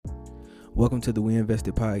Welcome to the We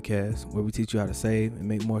Invested podcast, where we teach you how to save and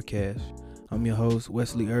make more cash. I'm your host,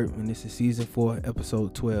 Wesley Earp, and this is season 4,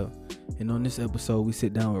 episode 12. And on this episode, we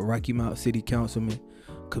sit down with Rocky Mount City Councilman,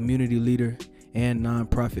 community leader, and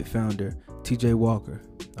nonprofit founder, TJ Walker.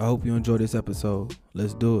 I hope you enjoy this episode.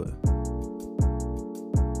 Let's do it.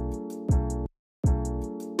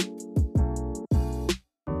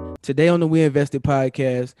 Today on the We Invested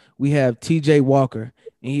podcast, we have TJ Walker,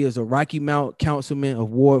 and he is a Rocky Mount Councilman of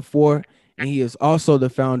Ward 4, and he is also the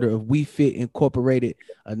founder of We Fit Incorporated,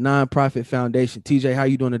 a nonprofit foundation. TJ, how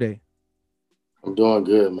you doing today? I'm doing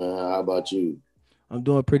good, man. How about you? I'm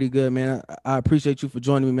doing pretty good, man. I appreciate you for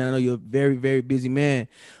joining me, man. I know you're a very, very busy man.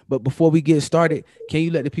 But before we get started, can you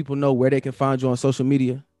let the people know where they can find you on social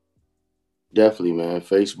media? Definitely, man.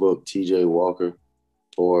 Facebook, TJ Walker,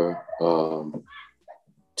 or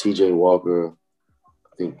TJ Walker,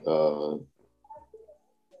 I think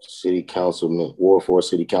City Councilman, Ward 4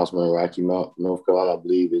 City Councilman in Rocky Mount, North Carolina, I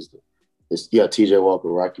believe TJ Walker,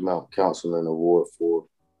 Rocky Mount Councilman of Ward 4.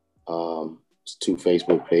 It's 2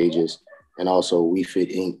 Facebook pages, and also We Fit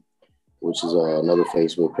Inc., which is another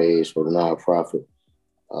Facebook page for the nonprofit.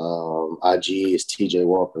 IG is TJ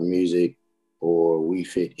Walker Music or We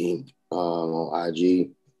Fit Inc. On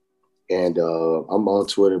IG. And I'm on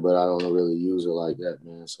Twitter, but I don't really use it like that,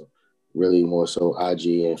 man. So really more so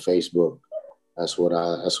IG and Facebook. That's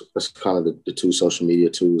kind of the 2 social media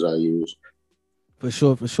tools I use. For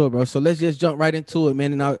sure, bro. So let's just jump right into it,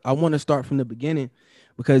 man. And I want to start from the beginning,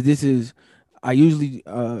 because I usually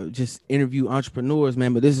just interview entrepreneurs,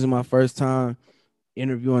 man, but this is my first time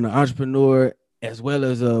interviewing an entrepreneur as well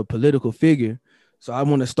as a political figure. So I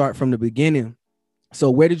want to start from the beginning. So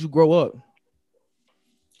where did you grow up?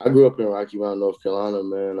 I grew up in Rocky Mount, North Carolina,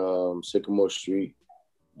 man, Sycamore Street.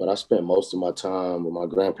 But I spent most of my time with my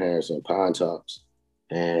grandparents in Pine Tops,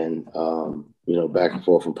 and, back and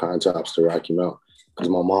forth from Pine Tops to Rocky Mount, because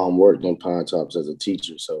my mom worked in Pine Tops as a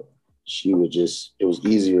teacher. So it was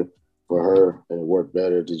easier for her, and it worked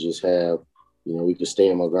better to just have, we could stay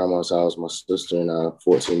in my grandma's house, my sister and I,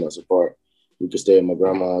 14 months apart. We could stay at my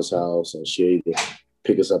grandma's house, and she'd either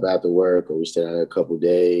pick us up after work, or we stay down there a couple of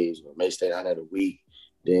days, or may stay down there a week,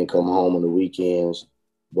 then come home on the weekends.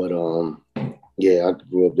 But yeah, I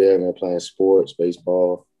grew up there, man, playing sports,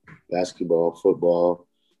 baseball, basketball, football,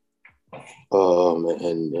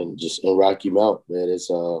 and just in Rocky Mount, man.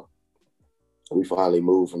 We finally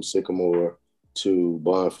moved from Sycamore to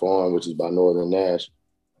Bond Farm, which is by Northern Nash,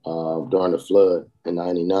 during the flood in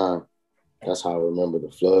 '99. That's how I remember the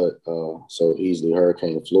flood so easily,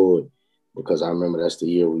 Hurricane Floyd, because I remember that's the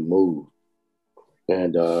year we moved.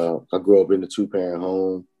 And I grew up in a 2-parent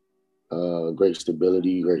home. Great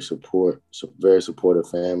stability, great support, very supportive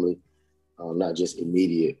family, not just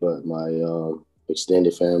immediate, but my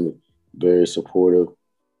extended family, very supportive.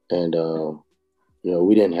 And,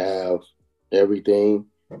 we didn't have everything,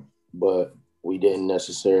 but we didn't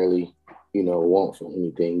necessarily, want for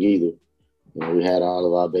anything either. We had all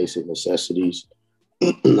of our basic necessities.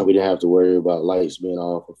 We didn't have to worry about lights being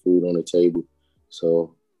off or food on the table.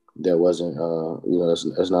 So that wasn't,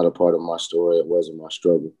 that's not a part of my story. It wasn't my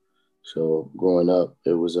struggle. So growing up,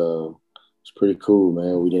 it was pretty cool,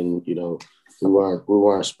 man. We didn't, we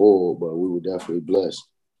weren't spoiled, but we were definitely blessed.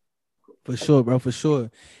 For sure, bro, for sure.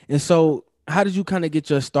 And so how did you kind of get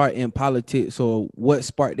your start in politics, or what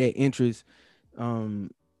sparked that interest, in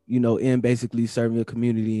basically serving the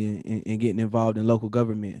community and getting involved in local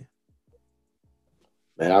government?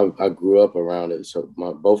 Man, I grew up around it. So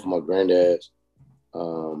both of my granddads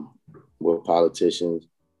were politicians.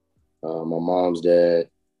 My mom's dad,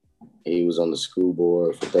 he was on the school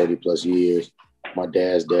board for 30 plus years. My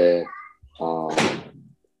dad's dad,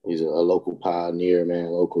 he's a local pioneer, man,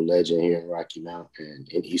 local legend here in Rocky Mount and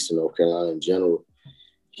in Eastern North Carolina in general.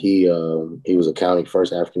 He was a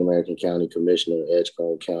first African-American county commissioner in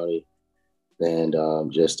Edgecombe County. And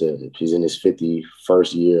he's in his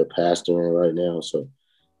 51st year of pastoring right now. So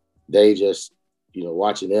they just,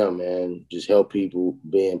 watching them, man, just help people,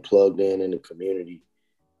 being plugged in the community.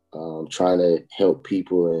 Trying to help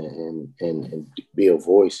people and be a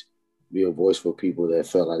voice for people that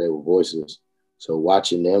felt like they were voiceless. So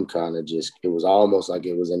watching them kind of it was almost like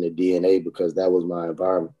it was in the DNA, because that was my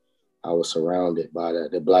environment. I was surrounded by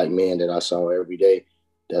the Black men that I saw every day.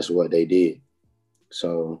 That's what they did.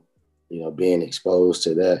 So, being exposed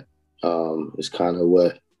to that is kind of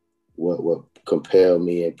what compelled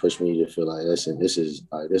me and pushed me to feel like, listen, this is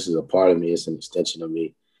a part of me. It's an extension of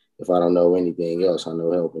me. If I don't know anything else, I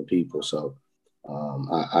know helping people. So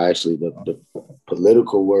I actually, the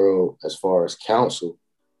political world, as far as council,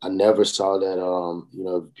 I never saw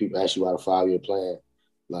that, people ask you about a 5-year plan.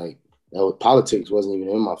 Like, politics wasn't even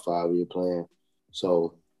in my 5-year plan.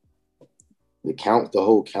 So the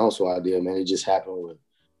whole council idea, man, it just happened with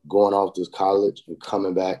going off to college and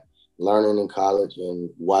coming back, learning in college and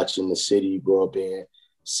watching the city you grow up in,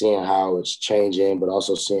 seeing how it's changing, but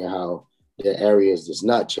also seeing how there are areas that's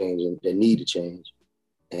not changing that need to change,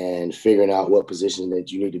 and figuring out what position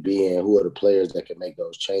that you need to be in, who are the players that can make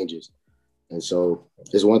those changes. And so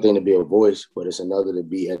it's one thing to be a voice, but it's another to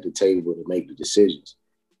be at the table to make the decisions.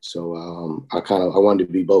 So I wanted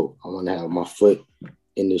to be both. I want to have my foot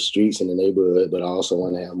in the streets in the neighborhood, but I also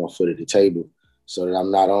want to have my foot at the table so that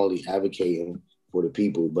I'm not only advocating for the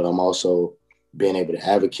people, but I'm also being able to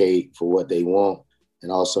advocate for what they want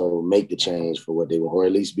and also make the change for what they want, or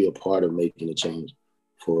at least be a part of making the change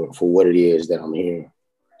for what it is that I'm hearing.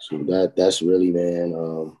 So that's really,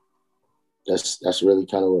 man, that's really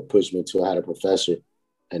kind of what pushed me to. I had a professor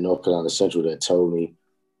at North Carolina Central that told me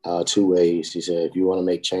 2 ways. He said, if you want to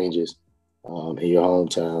make changes in your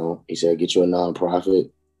hometown, he said, get you a nonprofit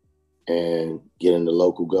and get into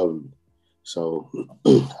local government. So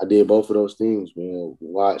I did both of those things, man.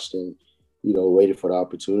 Watched and, waited for the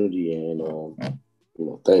opportunity. And,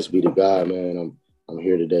 thanks be to God, man. I'm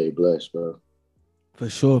here today. Blessed, bro. For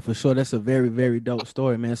sure, for sure. That's a very, very dope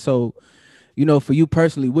story, man. So, for you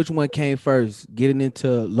personally, which one came first, getting into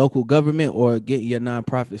local government or getting your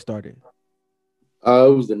nonprofit started?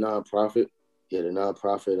 It was the nonprofit. Yeah, the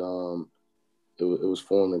nonprofit. It was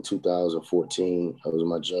formed in 2014. It was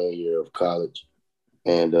my junior year of college,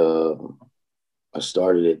 and I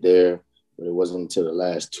started it there. But it wasn't until the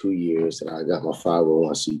last 2 years that I got my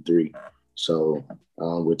 501c3. So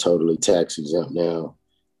we're totally tax exempt now,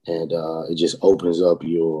 and it just opens up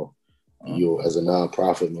your as a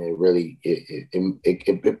nonprofit, man.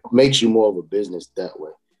 It makes you more of a business that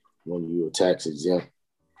way. When you're tax exempt,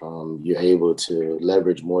 you're able to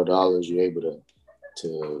leverage more dollars. You're able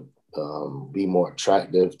to be more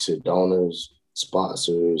attractive to donors,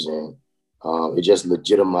 sponsors, and it just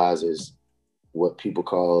legitimizes what people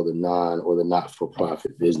call the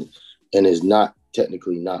not-for-profit business. And it's not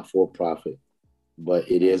technically not for profit, but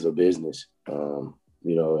it is a business, and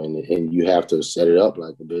you have to set it up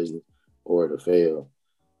like a business or it'll fail.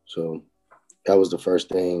 So that was the first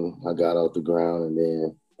thing I got off the ground, and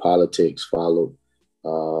then politics followed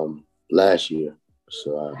last year.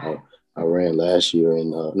 So I ran last year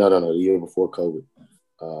in the year before COVID,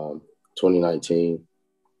 2019,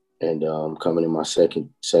 and coming in my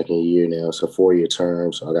second year now. It's a 4-year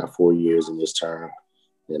term, so I got 4 years in this term.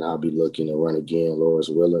 Then I'll be looking to run again, Lord's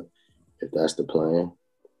willing, if that's the plan.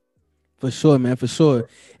 For sure, man, for sure.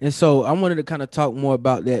 And so I wanted to kind of talk more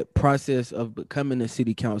about that process of becoming a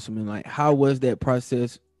city councilman. Like, how was that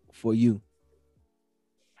process for you?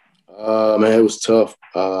 Man, it was tough.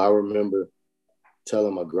 I remember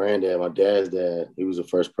telling my granddad, my dad's dad, he was the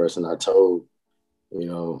first person I told,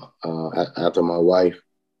 after my wife,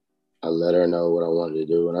 I let her know what I wanted to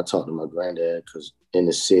do. And I talked to my granddad because in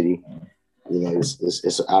the city,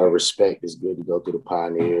 it's out of respect. It's good to go through the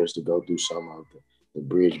pioneers, to go through some of the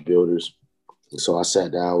bridge builders. So I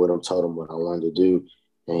sat down with him, told him what I wanted to do.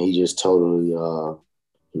 And he just totally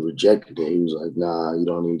he rejected it. He was like, nah, you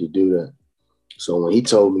don't need to do that. So when he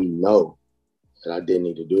told me no, that I didn't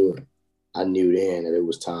need to do it, I knew then that it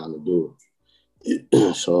was time to do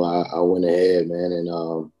it. So I went ahead, man,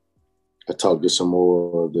 and I talked to some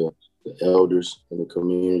more of the elders in the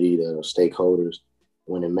community, the stakeholders.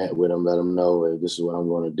 Went and met with them, let them know, hey, this is what I'm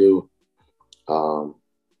going to do.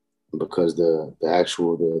 Because the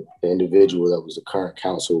individual that was the current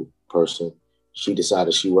council person, she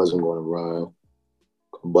decided she wasn't going to run,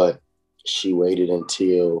 but she waited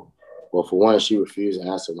until, well, for one, she refused to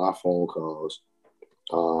answer my phone calls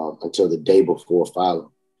until the day before filing.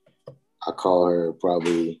 I called her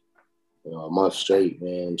probably a month straight,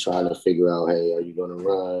 man, trying to figure out, hey, are you going to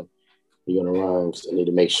run? You're going to run? I need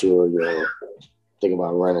to make sure you're thinking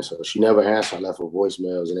about running. So she never answered. I left her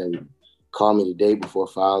voicemails, and then called me the day before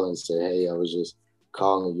filing and said, hey, I was just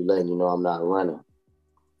calling you, letting you know I'm not running.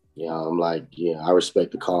 I'm like, yeah, I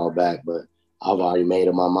respect the call back, but I've already made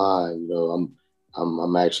up my mind.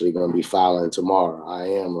 I'm actually going to be filing tomorrow. I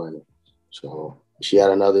am running. So she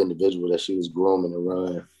had another individual that she was grooming to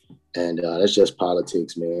run. And that's just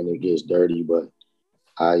politics, man. It gets dirty, but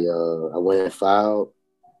I went and filed.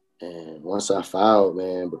 And once I filed,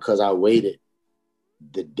 man, because I waited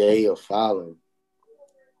the day of filing,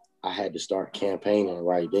 I had to start campaigning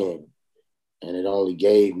right then. And it only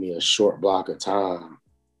gave me a short block of time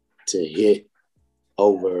to hit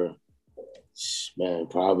over, man,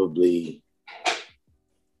 probably,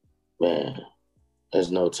 man,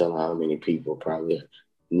 there's no telling how many people, probably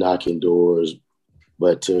knocking doors,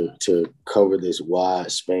 but to cover this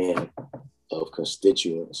wide span of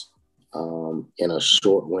constituents in a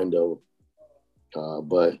short window.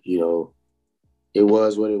 But, you know, it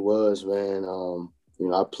was what it was, man. You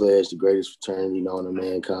know, I pledged the greatest fraternity known to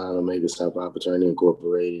mankind, Omega Psi Phi Fraternity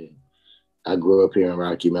Incorporated. I grew up here in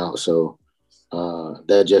Rocky Mount, so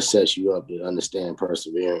that just sets you up to understand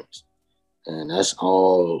perseverance. And that's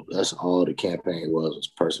all the campaign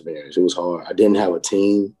was perseverance. It was hard. I didn't have a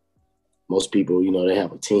team. Most people, you know, they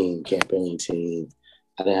have a team, campaign team.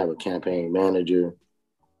 I didn't have a campaign manager.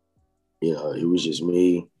 You know, it was just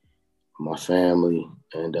me, my family,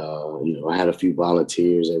 and you know, I had a few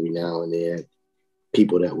volunteers every now and then,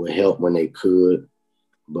 people that would help when they could.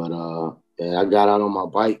 But and I got out on my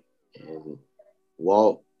bike and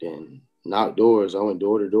walked and knocked doors. I went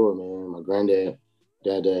door to door, man. My granddad,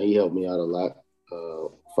 he helped me out a lot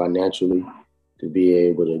financially to be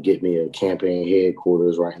able to get me a campaign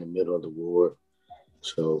headquarters right in the middle of the ward.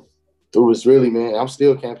 So it was really, man, I'm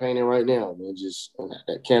still campaigning right now, man. Just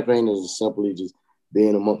that campaign is simply just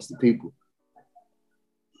being amongst the people.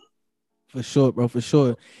 For sure, bro, for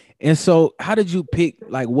sure. And so how did you pick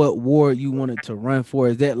like what ward you wanted to run for?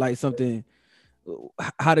 Is that like something,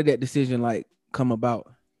 how did that decision like come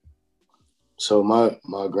about? So my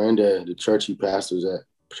granddad, the church he pastors at,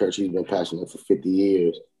 church he's been pastoring for 50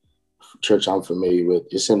 years, church I'm familiar with,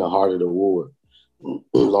 it's in the heart of the ward,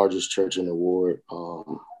 largest church in the ward.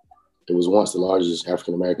 It was once the largest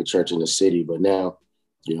African American church in the city, but now,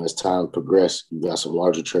 you know, as time progressed, you got some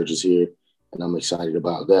larger churches here, and I'm excited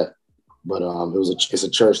about that. But it's a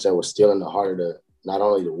church that was still in the heart of not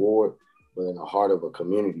only the ward, but in the heart of a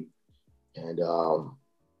community. And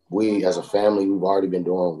we, as a family, we've already been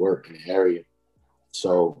doing work in the area,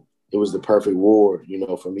 so it was the perfect ward, you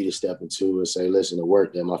know, for me to step into and say, listen, the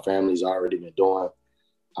work that my family's already been doing,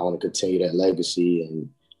 I want to continue that legacy and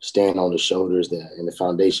stand on the shoulders that and the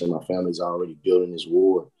foundation my family's already built in this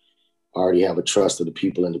ward. I already have a trust of the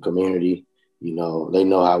people in the community. You know, they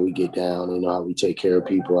know how we get down. They know how we take care of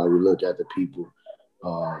people, how we look at the people.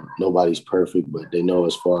 Nobody's perfect, but they know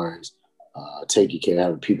as far as taking care of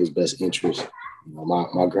having people's best interest. You know,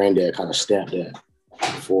 my granddad kind of stamped that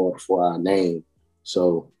for our name.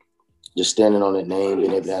 So just standing on that name,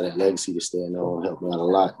 being able to have that legacy to stand on helped me out a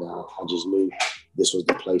lot. Now, I just knew this was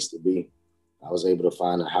the place to be. I was able to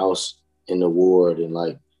find a house in the ward and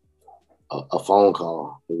like a phone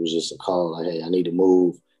call. It was just a call like, hey, I need to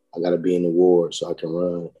move. I got to be in the ward so I can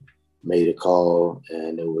run. Made a call,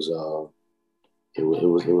 and it was a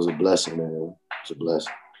blessing, man. It was a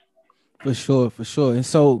blessing. For sure, for sure. And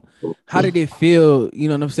so how did it feel, you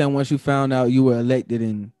know what I'm saying, once you found out you were elected,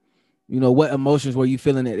 and you know, what emotions were you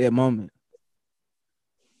feeling at that moment?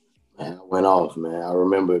 Man, I went off, man. I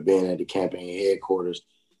remember being at the campaign headquarters.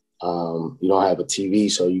 You don't have a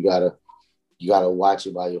TV, so you gotta watch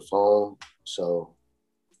it by your phone. So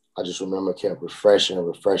I just remember kept refreshing,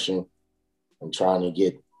 and trying to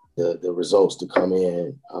get the results to come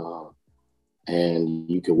in. And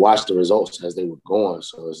you could watch the results as they were going.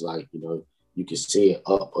 So it's like, you know, you could see it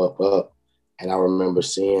up, up, up. And I remember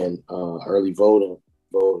seeing early voting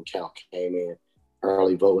count came in.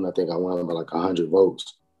 Early voting, I think I won by like 100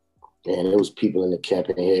 votes. And it was people in the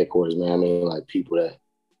campaign headquarters, man. I mean, like people that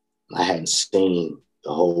I hadn't seen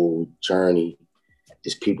the whole journey.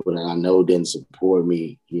 It's people that I know didn't support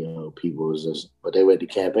me. You know, people was just, but they were at the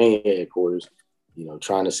campaign headquarters, you know,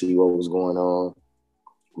 trying to see what was going on.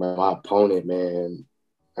 My opponent, man,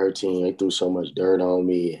 her team, they threw so much dirt on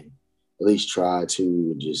me and at least tried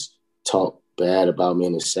to just talk bad about me.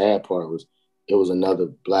 And the sad part was it was another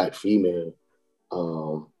Black female,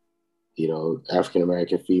 you know,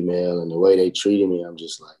 African-American female, and the way they treated me, I'm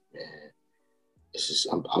just like, man, it's just,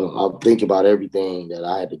 I'm thinking about everything that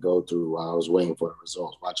I had to go through while I was waiting for the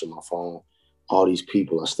results, watching my phone. All these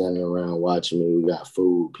people are standing around watching me. We got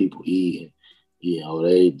food, people eating, you know,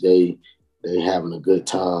 they having a good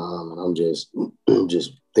time. And I'm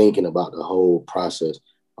just thinking about the whole process.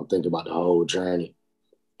 I'm thinking about the whole journey.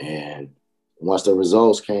 And once the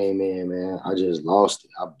results came in, man, I just lost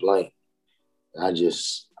it. I blanked. I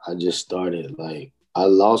just started like, I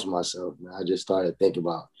lost myself, man. I just started thinking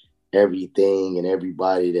about everything and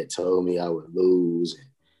everybody that told me I would lose,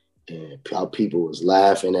 and how people was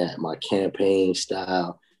laughing at my campaign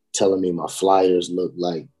style, telling me my flyers looked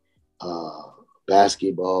like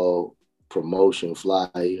basketball promotion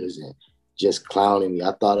flyers and just clowning me.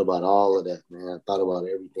 I thought about all of that, man. I thought about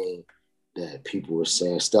everything that people were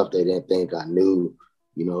saying, stuff they didn't think I knew,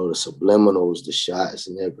 you know, the subliminals, the shots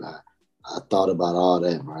and everything. I thought about all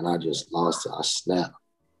that, man. I just lost it. I snapped.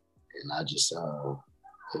 And I just, you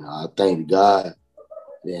know, I thank God.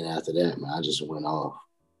 Then after that, man, I just went off.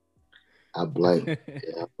 I blame.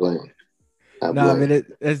 Yeah, I blame. I Nah, man, blame.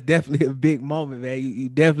 that's definitely a big moment, man. You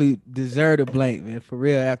definitely deserve a blank, man, for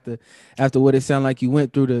real. After what it sounded like you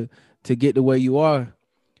went through to get to where you are.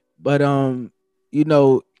 But you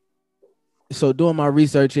know, so doing my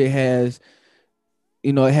research, it has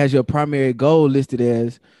your primary goal listed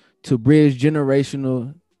as to bridge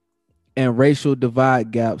generational and racial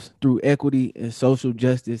divide gaps through equity and social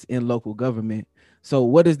justice in local government. So,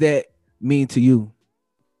 what does that mean to you?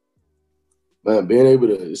 Man, being able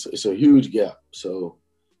to, it's a huge gap. So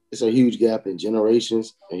it's a huge gap in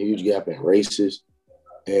generations, a huge gap in races.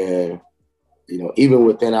 And, even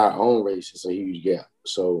within our own race, it's a huge gap.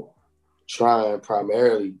 So trying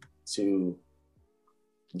primarily to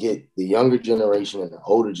get the younger generation and the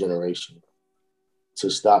older generation to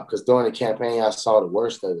stop. Because during the campaign, I saw the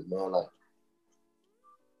worst of it, man. Like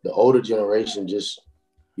the older generation just,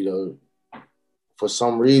 you know, for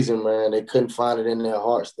some reason, man, they couldn't find it in their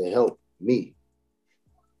hearts to help me,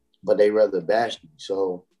 but they rather bash me.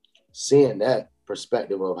 So seeing that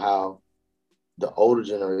perspective of how the older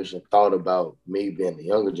generation thought about me being the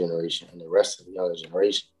younger generation and the rest of the younger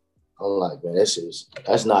generation, I'm like, man,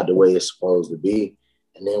 that's not the way it's supposed to be.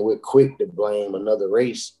 And then we're quick to blame another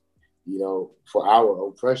race, for our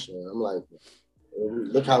oppression. I'm like,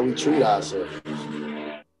 look how we treat ourselves.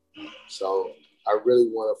 So I really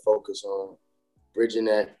want to focus on bridging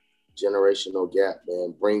that generational gap,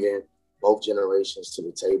 man, bringing both generations to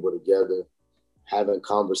the table together, having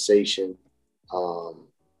conversation, um,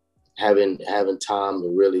 having time to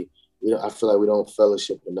really, I feel like we don't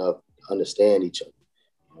fellowship enough to understand each other.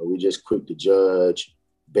 We just quick to judge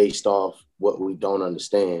based off what we don't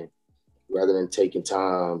understand, rather than taking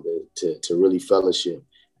time to really fellowship,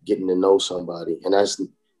 getting to know somebody. And that's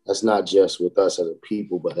not just with us as a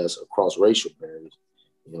people, but that's across racial barriers.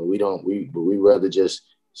 We rather just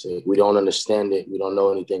say we don't understand it, we don't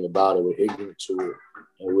know anything about it, we're ignorant to it,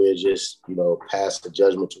 and we're just, pass the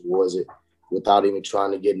judgment towards it without even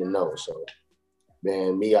trying to get to know. So,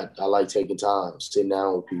 man, I like taking time, sitting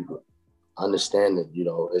down with people, understanding,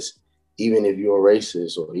 it's even if you're a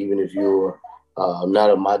racist or even if you're not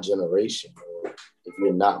of my generation, or if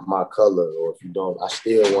you're not my color, or if you don't, I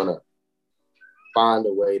still want to find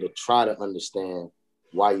a way to try to understand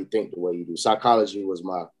why you think the way you do. Psychology was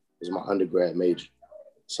my undergrad major.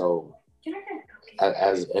 So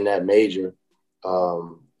as in that major,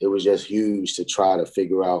 it was just huge to try to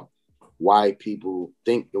figure out why people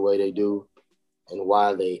think the way they do and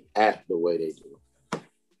why they act the way they do.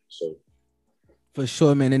 So For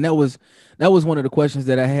sure, man. And that was one of the questions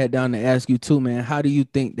that I had down to ask you too, man. How do you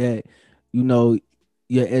think that, you know,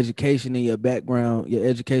 your education and your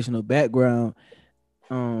educational background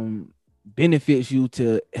benefits you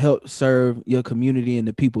to help serve your community and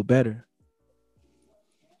the people better?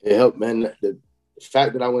 it helped, man. The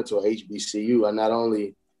fact that I went to a HBCU, I not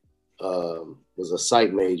only was a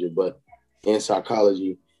psych major, but in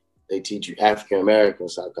psychology, they teach you African American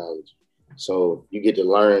psychology. So you get to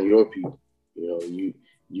learn your people. You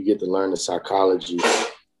get to learn the psychology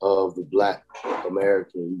of the Black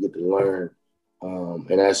American. You get to learn,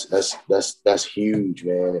 and that's huge,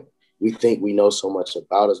 man. We think we know so much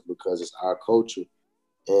about us because it's our culture,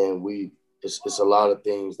 and it's a lot of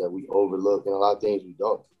things that we overlook and a lot of things we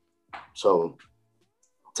don't. So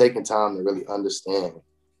taking time to really understand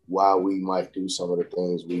why we might do some of the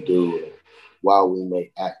things we do and why we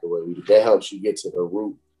may act the way we do. That helps you get to the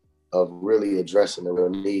root of really addressing the real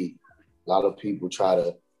need. A lot of people try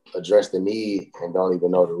to address the need and don't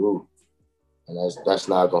even know the root. And that's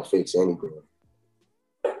not gonna fix anything.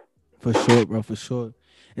 For sure, bro, for sure.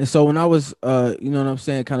 And so when I was you know what I'm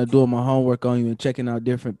saying, kind of doing my homework on you and checking out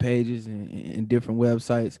different pages and different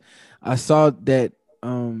websites, I saw that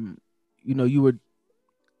you were,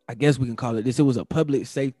 I guess we can call it this, it was a public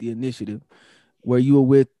safety initiative where you were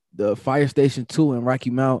with the fire station 2 in Rocky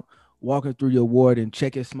Mount, walking through your ward and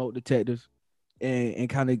checking smoke detectors and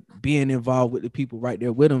kind of being involved with the people right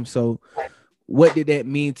there with them. So what did that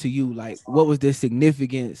mean to you? Like, what was the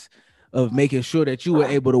significance of making sure that you were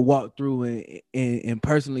able to walk through and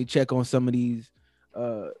personally check on some of these,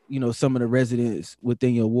 some of the residents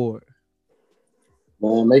within your ward?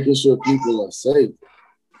 Man, making sure people are safe.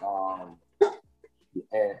 Um,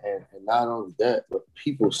 and not only that, but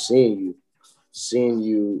people seeing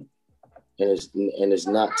you, and it's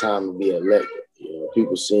not time to be elected.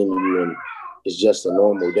 People seeing you, and it's just a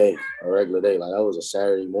normal day, a regular day. Like that was a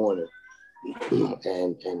Saturday morning,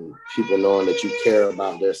 and people knowing that you care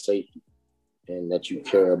about their safety and that you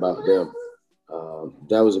care about them.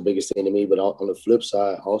 That was the biggest thing to me. But on the flip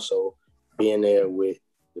side, also being there with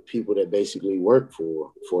the people that basically work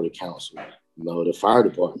for the council, the fire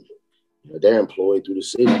department. they're employed through the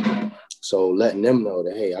city. So letting them know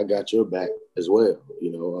that, hey, I got your back as well.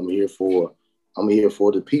 I'm here for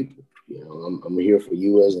the people. I'm here for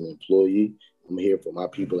you as an employee. I'm here for my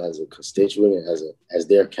people as a constituent and as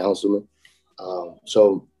their councilman.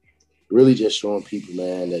 So really just showing people,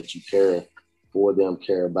 man, that you care for them,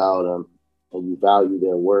 care about them, and you value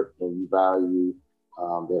their work and you value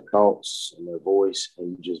their thoughts and their voice,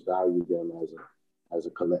 and you just value them as a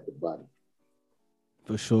collective body.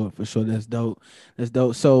 For sure. That's dope.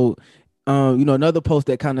 So, another post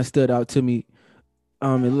that kind of stood out to me, it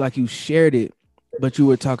looked like you shared it, but you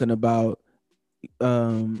were talking about,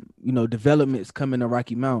 developments coming to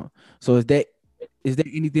Rocky Mount. So is there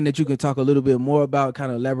anything that you can talk a little bit more about,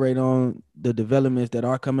 kind of elaborate on the developments that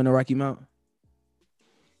are coming to Rocky Mount?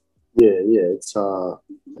 Yeah, it's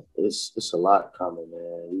a lot coming,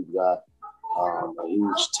 man. We've got a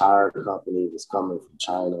huge tire company that's coming from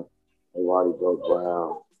China. They've already broke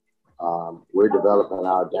ground. We're developing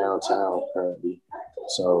our downtown currently.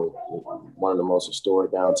 So one of the most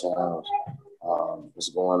historic downtowns is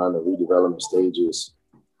going on the redevelopment stages.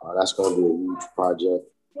 That's going to be a huge project.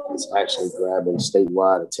 It's actually grabbing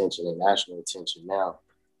statewide attention and national attention now,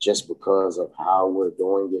 just because of how we're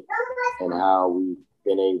doing it and how we've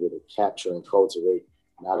been able to capture and cultivate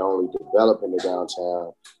not only developing the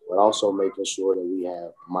downtown, but also making sure that we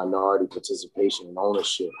have minority participation and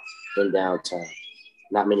ownership in downtown.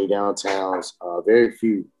 Not many downtowns, very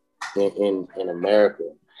few in America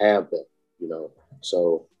have that,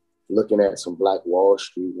 So looking at some Black Wall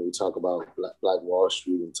Street, when we talk about Black Wall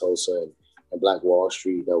Street in Tulsa and Black Wall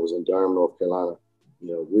Street that was in Durham, North Carolina,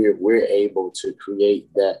 we're able to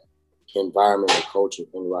create that environment and culture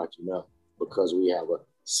in Rocky Mount because we have a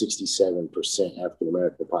 67% African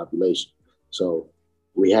American population. So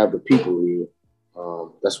we have the people here.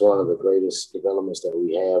 That's one of the greatest developments that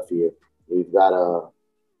we have here. We've got a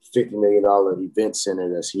 $50 million event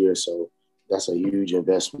center that's here. So that's a huge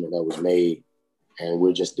investment that was made. And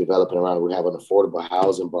we're just developing around. We have an affordable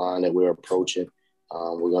housing bond that we're approaching.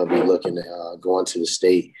 We're going to be looking at going to the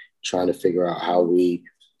state, trying to figure out how we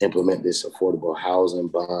implement this affordable housing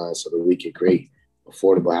bond so that we can create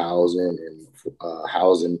affordable housing and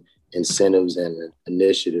housing incentives and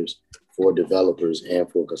initiatives for developers and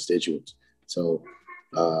for constituents. So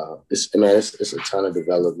it's a ton of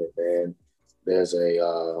development, man. There's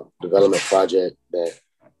a development project that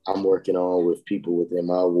I'm working on with people within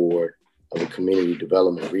my ward of a community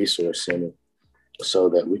development resource center so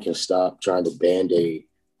that we can stop trying to band-aid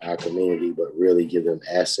our community, but really give them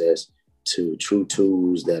access to true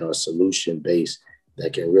tools that are solution-based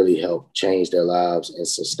that can really help change their lives and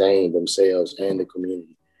sustain themselves and the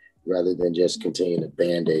community rather than just continue to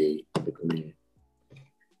band-aid the community.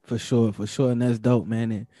 For sure. And that's dope,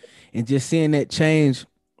 man. And just seeing that change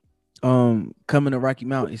coming to Rocky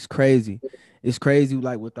Mount is crazy. It's crazy,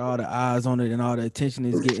 like with all the eyes on it and all the attention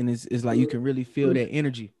it's getting. It's like you can really feel that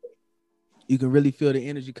energy. You can really feel the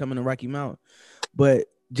energy coming to Rocky Mount. But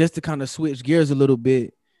just to kind of switch gears a little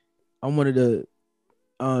bit, I wanted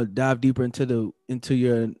to dive deeper into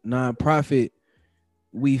your nonprofit,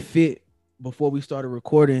 We Fit. Before we started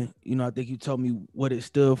recording, I think you told me what it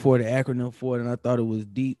stood for, the acronym for it, and I thought it was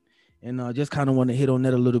deep. And I just kind of want to hit on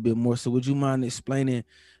that a little bit more. So would you mind explaining,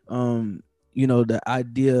 the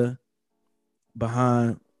idea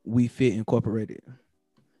behind We Fit Incorporated?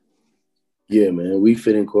 Yeah, man. We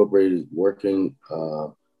Fit Incorporated is working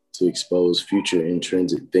to expose future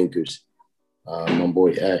intrinsic thinkers. My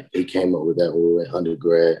boy Ack, he came up with that when we were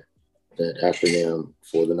undergrad, that acronym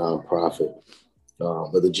for the nonprofit.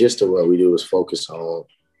 But the gist of what we do is focus on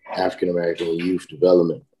African American youth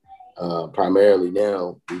development. Primarily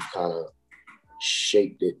now, we've kind of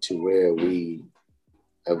shaped it to where we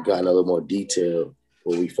have gotten a little more detailed,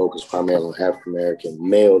 where we focus primarily on African American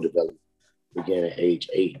male development, beginning at age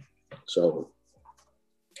 8. So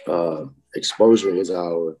exposure is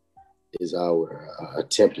our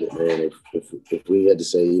template, man. If we had to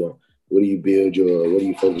say, what do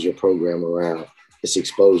you focus your program around? It's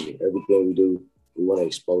exposure. Everything we do, we want to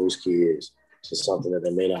expose kids to something that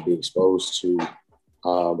they may not be exposed to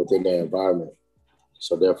within their environment.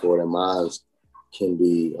 So therefore, their minds can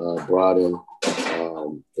be broadened.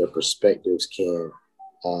 Their perspectives can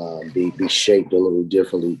be shaped a little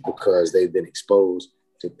differently because they've been exposed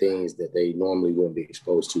to things that they normally wouldn't be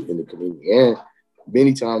exposed to in the community. And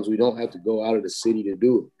many times we don't have to go out of the city to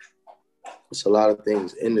do it. It's a lot of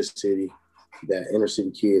things in the city that inner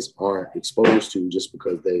city kids aren't exposed to just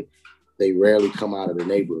because they rarely come out of the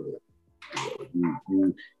neighborhood.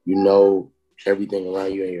 You know everything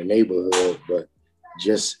around you in your neighborhood, but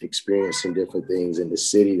just experiencing different things in the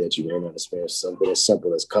city that you may not experience. Something as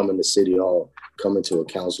simple as coming to City Hall, coming to a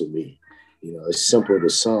council meeting. It's simple to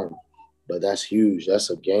some, but that's huge. That's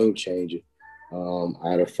a game changer.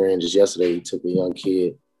 I had a friend just yesterday. He took a young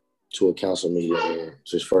kid to a council meeting, and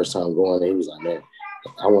it's his first time going. And he was like, "Man,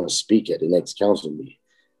 I want to speak at the next council meeting."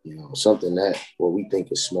 Something that what we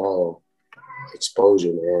think is small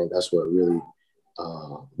exposure, man. That's what really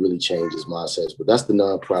changes mindsets. But that's the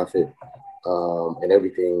nonprofit, and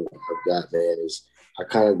everything I've got, man. Is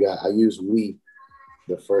I use we,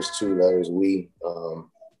 the first two letters we,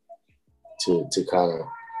 to kind of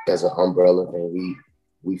as an umbrella, and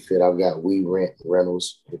we fit. I've got We Rent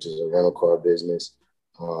Rentals, which is a rental car business.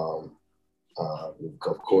 Of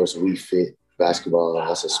course, We Fit Basketball.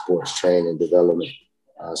 That's a sports training development.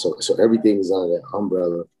 So everything is under that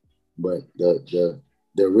umbrella. But the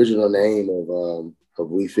original name of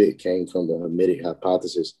We Fit came from the Hamitic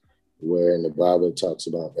hypothesis, where in the Bible it talks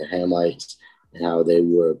about the Hamites and how they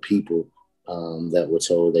were people that were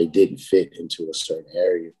told they didn't fit into a certain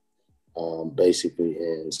area, basically.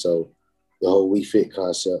 And so the whole We Fit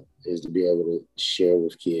concept is to be able to share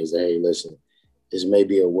with kids that, hey, listen, this may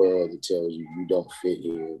be a world that tells you you don't fit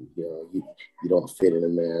here, you don't fit in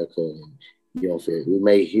America, and you don't fit. We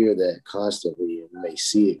may hear that constantly and we may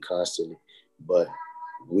see it constantly, but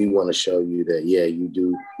we want to show you that, yeah, you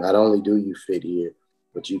do. Not only do you fit here,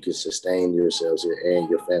 but you can sustain yourselves here and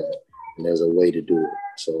your family. And there's a way to do it.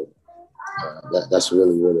 So that's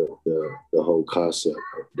really where the whole concept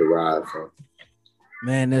derived from.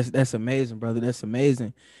 Man, that's amazing, brother. That's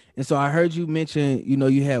amazing. And so I heard you mention,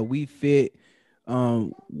 you have We Fit,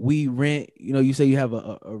 We Rent. You say you have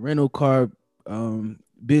a rental car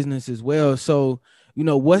business as well. So,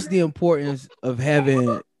 what's the importance of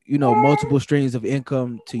having, multiple streams of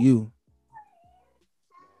income to you?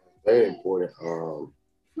 Very important.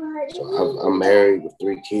 So I'm married with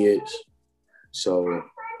 3 kids. So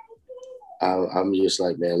I'm just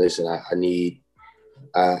like, man, listen,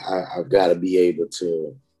 I've got to be able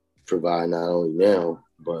to provide not only now,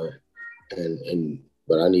 but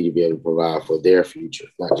I need to be able to provide for their future,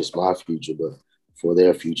 not just my future, but for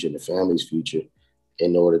their future and the family's future,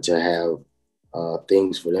 in order to have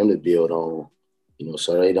things for them to build on,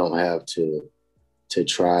 so they don't have to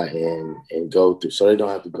try and go through, so they don't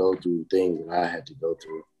have to go through things that I had to go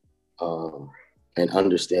through, and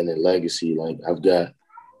understanding legacy. Like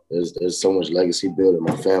there's so much legacy built in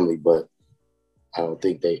my family, but I don't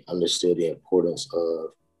think they understood the importance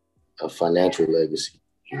of a financial legacy.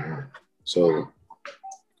 So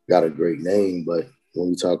got a great name, but when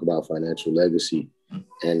we talk about financial legacy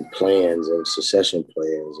and plans and succession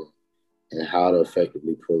plans and how to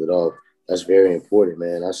effectively pull it off, that's very important,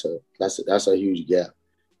 man. That's a huge gap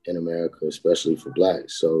in America, especially for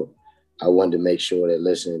Blacks. So I wanted to make sure that,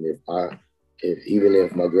 listen, even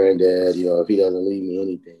if my granddad, if he doesn't leave me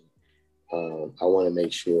anything, I want to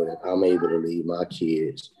make sure that I'm able to leave my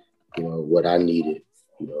kids, what I needed,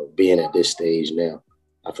 being at this stage now.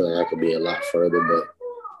 I feel like I could be a lot further, but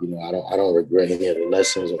I don't regret any of the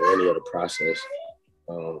lessons or any of the process.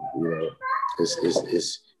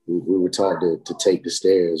 We were taught to take the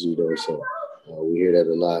stairs, so we hear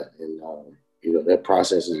that a lot, and that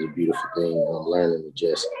process is a beautiful thing. I'm learning to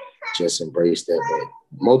just embrace that.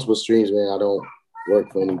 But multiple streams, man, I don't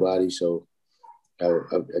work for anybody, so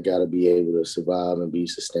I got to be able to survive and be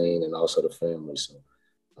sustained, and also the family. So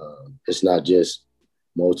it's not just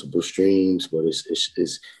multiple streams, but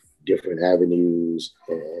it's different avenues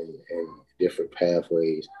and different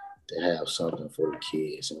pathways to have something for the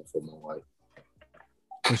kids and for my wife.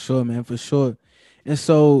 For sure, man, for sure. And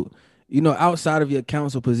so, outside of your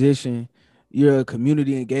council position, you're a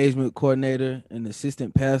community engagement coordinator, an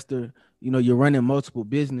assistant pastor, you're running multiple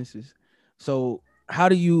businesses. So how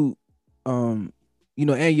do you, and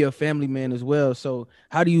you're a family man as well. So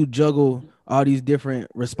how do you juggle all these different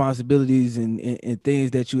responsibilities and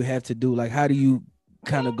things that you have to do? Like, how do you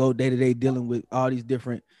kind of go day to day dealing with all these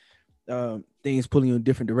different things pulling you in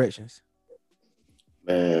different directions?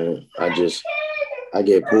 Man, I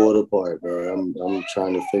get pulled apart, man. I'm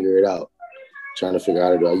trying to figure it out. Trying to figure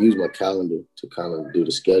out how to do. I use my calendar to kind of do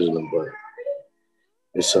the scheduling, but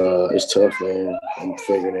it's tough, man. I'm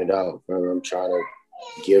figuring it out. Man. I'm trying to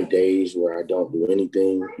give days where I don't do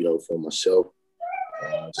anything, for myself.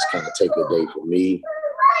 Just kind of take a day for me.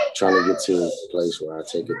 Trying to get to a place where I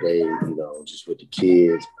take a day, just with the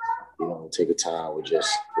kids. Take a time with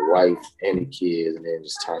just the wife and the kids, and then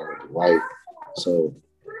just time with the wife. So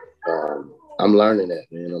I'm learning that,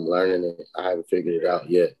 man. I'm learning it. I haven't figured it out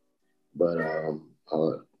yet, but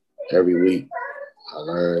every week I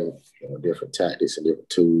learn different tactics and different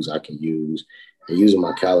tools I can use, and using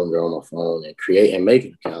my calendar on my phone and create and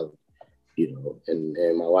making a calendar,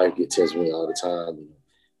 and my wife gets tells me all the time,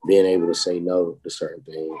 being able to say no to certain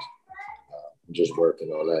things, just working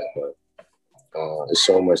on that. But there's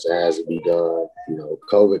so much that has to be done. You know,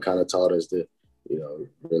 COVID kind of taught us that, you know,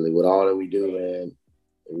 really with all that we do, man,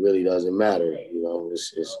 it really doesn't matter. You know,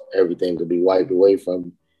 it's everything could be wiped away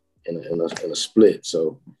from you in a split.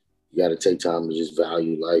 So you got to take time to just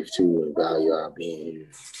value life too, and value our being here,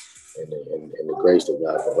 and the grace that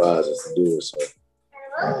God provides us to do it. So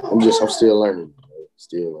I'm still learning,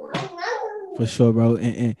 still learning. For sure, bro.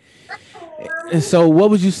 And so, what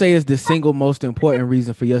would you say is the single most important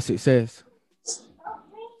reason for your success?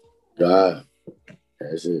 God,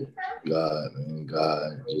 that's it. God, man,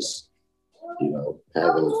 God, just, you know,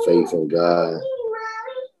 having faith in God.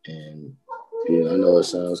 And, you know, I know it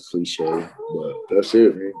sounds cliche, but that's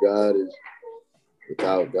it, man. God is,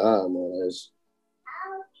 without God, man, that's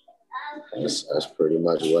pretty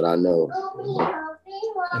much what I know. You know?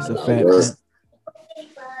 That's a And I fact, work. man.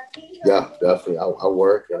 Yeah, definitely. I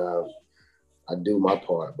work and I do my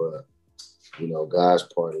part, but, you know, God's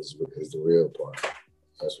part is the real part.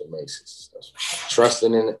 That's what makes it. That's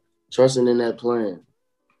trusting in it. Trusting in that plan.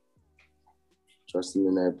 Trusting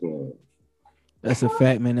in that plan. That's a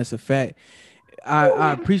fact, man. That's a fact.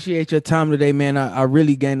 I appreciate your time today, man. I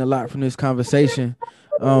really gained a lot from this conversation.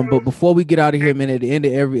 But before we get out of here, man, at the end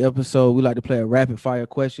of every episode, we like to play a rapid fire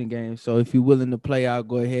question game. So if you're willing to play, I'll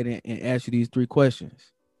go ahead and ask you these 3 questions.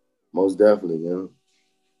 Most definitely, man.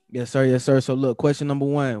 Yes, sir. Yes, sir. So look, question number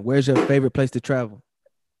 1: where's your favorite place to travel?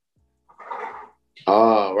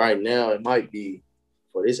 Right now it might be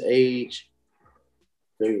for this age,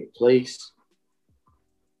 favorite place.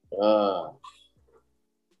 I'll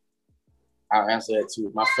answer that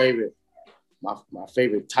too. My favorite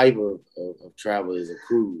type of travel is a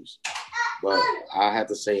cruise. But I have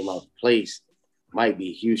to say my place might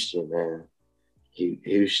be Houston, man.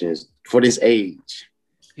 Houston's for this age.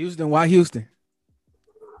 Houston, why Houston?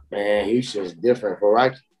 Man, Houston's different.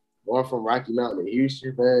 Going from Rocky Mount to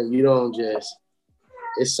Houston, man, you don't just,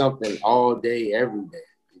 it's something all day, every day.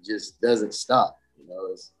 It just doesn't stop. You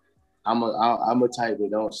know, I'm a type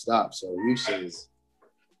that don't stop. So Houston is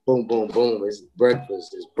boom, boom, boom. It's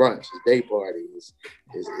breakfast, it's brunch, it's day party, it's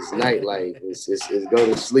nightlife, it's go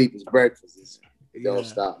to sleep, it's breakfast. It don't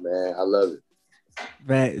stop, man. I love it.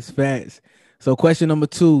 Facts. So question number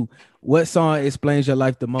 2: what song explains your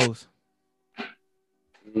life the most?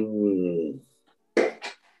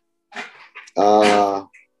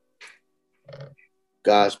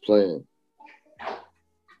 God's plan.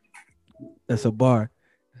 That's a bar.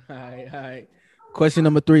 All right. Question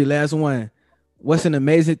number 3, last one. What's an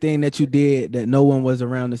amazing thing that you did that no one was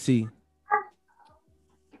around to see?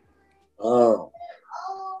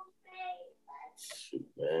 Shoot,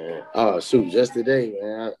 man. Just today,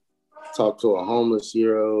 man, I talked to a homeless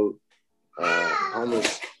hero,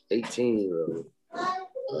 homeless 18-year-old.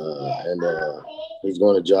 And he's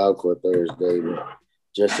going to Job Corps Thursday. But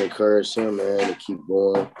just encourage him, man, to keep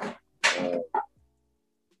going.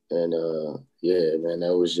 Yeah, man,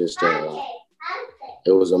 that was just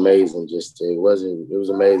it was amazing. It was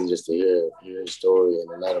amazing just to hear his story and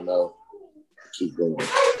to let him know keep going.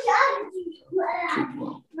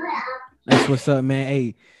 That's what's up, man.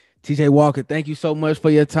 Hey, TJ Walker, thank you so much for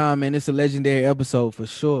your time, man. It's a legendary episode for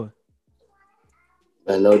sure.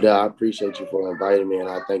 Man, no doubt. I appreciate you for inviting me, and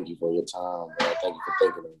I thank you for your time, man. Thank you for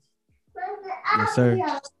thinking of me. Yes, sir.